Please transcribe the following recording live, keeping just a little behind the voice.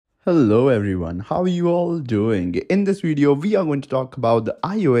Hello everyone, how are you all doing? In this video, we are going to talk about the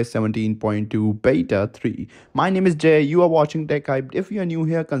iOS 17.2 Beta 3. My name is Jay, you are watching Tech Hyped. If you are new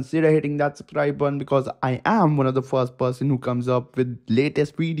here, consider hitting that subscribe button because I am one of the first person who comes up with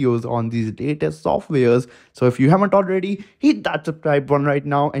latest videos on these latest softwares. So if you haven't already, hit that subscribe button right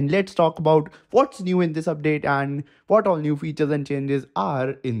now and let's talk about what's new in this update and what all new features and changes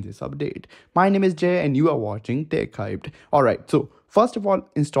are in this update. My name is Jay and you are watching Tech Hyped. Alright, so first of all,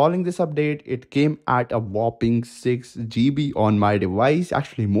 installing this update, it came at a whopping 6 GB on my device,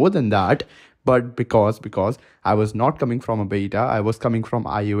 actually more than that. But because I was not coming from a beta, I was coming from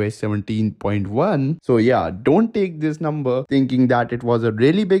iOS 17.1. So yeah, don't take this number thinking that it was a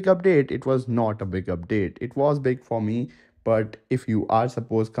really big update. It was not a big update. It was big for me, but if you are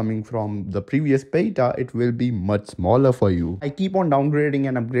suppose coming from the previous beta, it will be much smaller for you. I keep on downgrading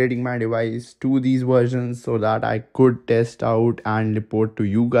and upgrading my device to these versions so that I could test out and report to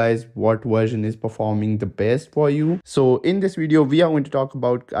you guys what version is performing the best for you. So in this video, we are going to talk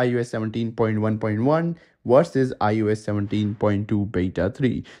about iOS 17.1.1 versus iOS 17.2 beta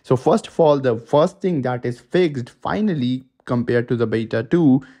 3. So first of all, the first thing that is fixed finally compared to the beta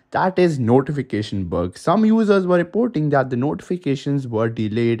 2, that is notification bug. Some users were reporting that the notifications were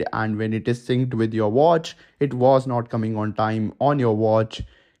delayed, and when it is synced with your watch, it was not coming on time on your watch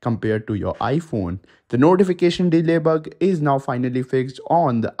compared to your iPhone. The notification delay bug is now finally fixed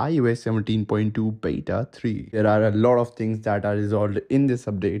on the iOS 17.2 beta 3. There are a lot of things that are resolved in this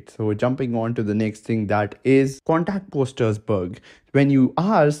update. So jumping on to the next thing, that is contact posters bug. When you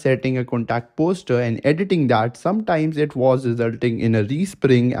are setting a contact poster and editing that, sometimes it was resulting in a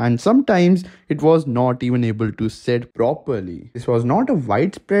respring and sometimes it was not even able to set properly. This was not a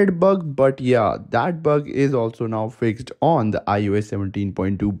widespread bug, but yeah, that bug is also now fixed on the iOS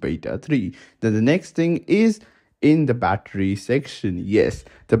 17.2 beta 3. Then the next thing is in the battery section. Yes,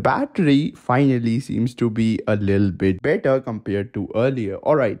 the battery finally seems to be a little bit better compared to earlier.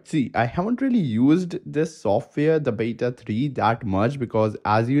 Alright, see, I haven't really used this software, the beta 3, that much because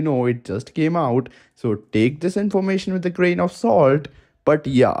as you know, it just came out. So take this information with a grain of salt. But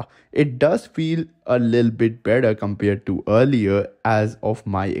yeah, it does feel a little bit better compared to earlier as of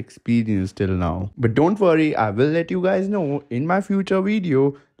my experience till now. But don't worry, I will let you guys know in my future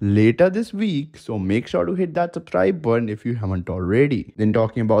video later this week. So make sure to hit that subscribe button if you haven't already. Then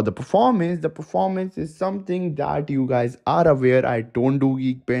talking about the performance is something that you guys are aware. I don't do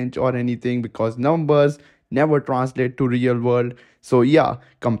Geekbench or anything because numbers never translate to real world. So yeah,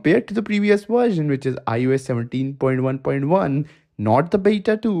 compared to the previous version, which is iOS 17.1.1, not the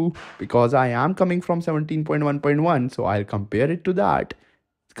beta 2, because I am coming from 17.1.1, so I'll compare it to that.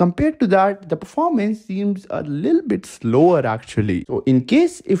 Compared to that, the performance seems a little bit slower actually. So in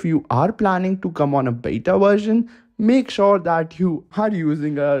case if you are planning to come on a beta version, make sure that you are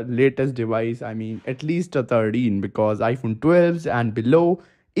using a latest device. I mean, at least a 13, because iPhone 12s and below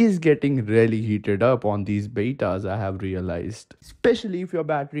is getting really heated up on these betas, I have realized. Especially if your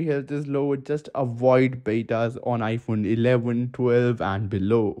battery health is low, just avoid betas on iPhone 11, 12 and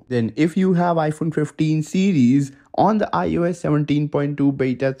below. Then if you have iPhone 15 series, on the iOS 17.2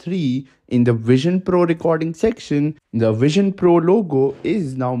 beta 3, in the Vision Pro recording section, the Vision Pro logo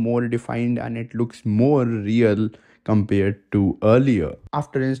is now more defined and it looks more real compared to earlier.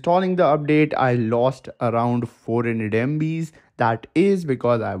 After installing the update, I lost around 400 MBs. That is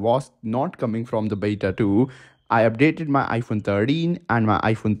because I was not coming from the beta 2. I updated my iPhone 13 and my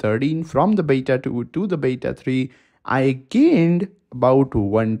iPhone 13 from the beta 2 to the beta 3. I gained about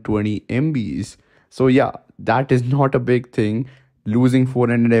 120 MBs. So yeah, that is not a big thing. Losing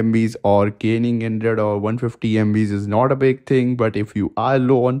 400 MBs or gaining 100 or 150 MBs is not a big thing, but if you are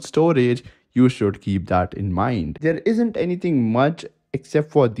low on storage, you should keep that in mind. There isn't anything much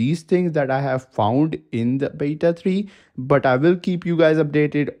except for these things that I have found in the beta 3, but I will keep you guys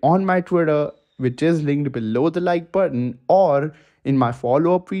updated on my Twitter, which is linked below the like button, or in my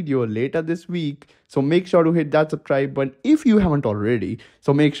follow-up video later this week. So make sure to hit that subscribe button if you haven't already.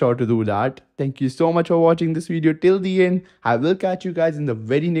 So make sure to do that. Thank you so much for watching this video till the end. I will catch you guys in the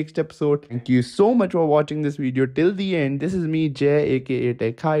very next episode. Thank you so much for watching this video till the end. This is me, Jay, aka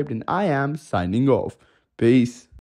Tech Hyped, and I am signing off. Peace.